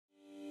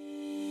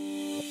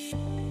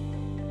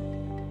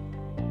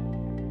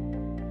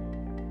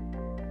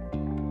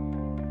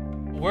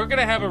we're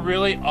gonna have a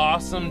really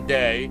awesome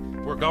day.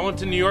 We're going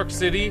to New York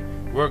City.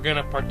 We're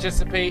gonna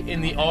participate in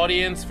the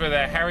audience for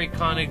the Harry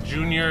Connick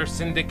Jr.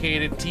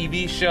 syndicated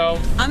TV show.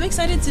 I'm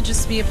excited to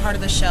just be a part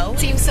of the show. It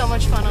seems so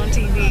much fun on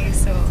TV,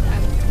 so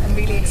I'm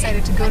really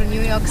excited to go to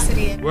New York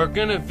City. We're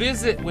gonna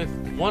visit with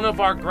one of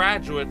our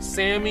graduates,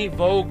 Sammi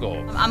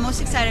Vogel. I'm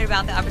most excited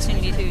about the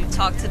opportunity to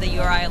talk to the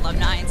URI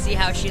alumni and see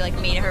how she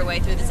made her way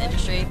through this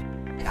industry.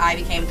 I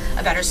became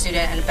a better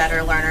student and a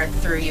better learner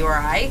through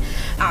URI,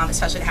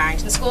 especially at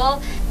Harrington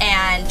School.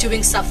 And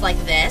doing stuff like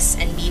this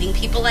and meeting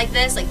people like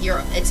this,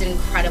 it's an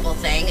incredible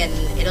thing, and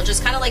it'll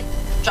just kind of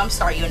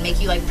jumpstart you and make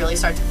you really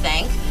start to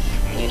think.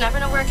 You never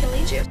know where it can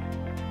lead you.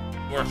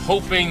 We're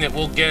hoping that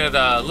we'll get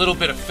a little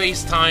bit of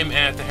FaceTime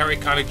at the Harry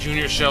Connick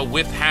Jr. show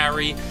with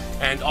Harry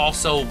and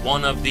also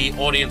one of the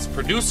audience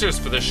producers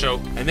for the show,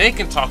 and they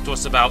can talk to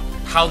us about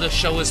how the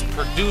show is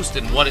produced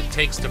and what it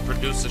takes to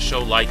produce a show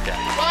like that.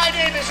 My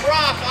name is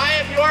Rock. I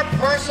am your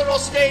personal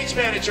stage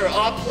manager.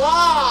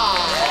 Applause!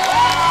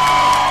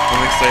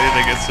 I'm excited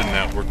I get to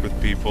network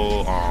with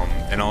people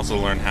and also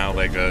learn how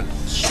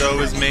a show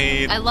is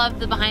made. I love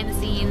the behind the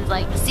scenes,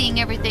 seeing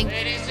everything.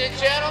 Ladies and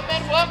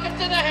gentlemen, welcome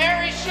to the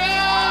Harry Show!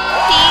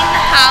 Seeing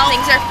how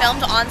things are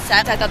filmed on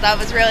set, I thought that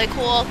was really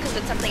cool because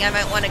it's something I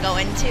might want to go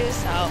into.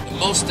 So the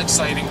most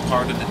exciting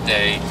part of the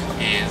day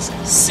is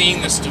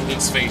seeing the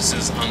students'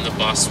 faces on the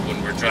bus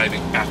when we're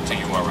driving back to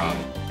URI.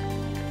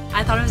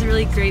 I thought it was a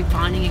really great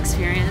bonding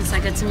experience. I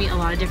got to meet a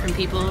lot of different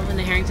people in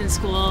the Harrington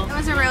School. it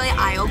was a really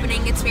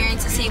eye-opening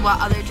experience to see what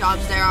other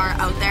jobs there are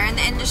out there in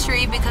the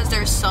industry because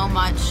there's so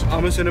much.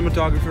 I'm a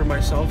cinematographer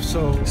myself,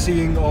 so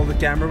seeing all the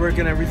camera work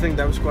and everything,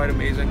 that was quite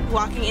amazing.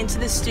 Walking into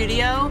the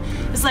studio,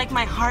 it was like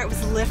my heart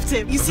was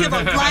lifted. You see all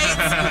the lights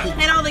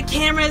and all the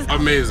cameras.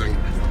 Amazing.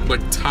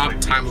 Top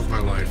time of my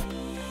life.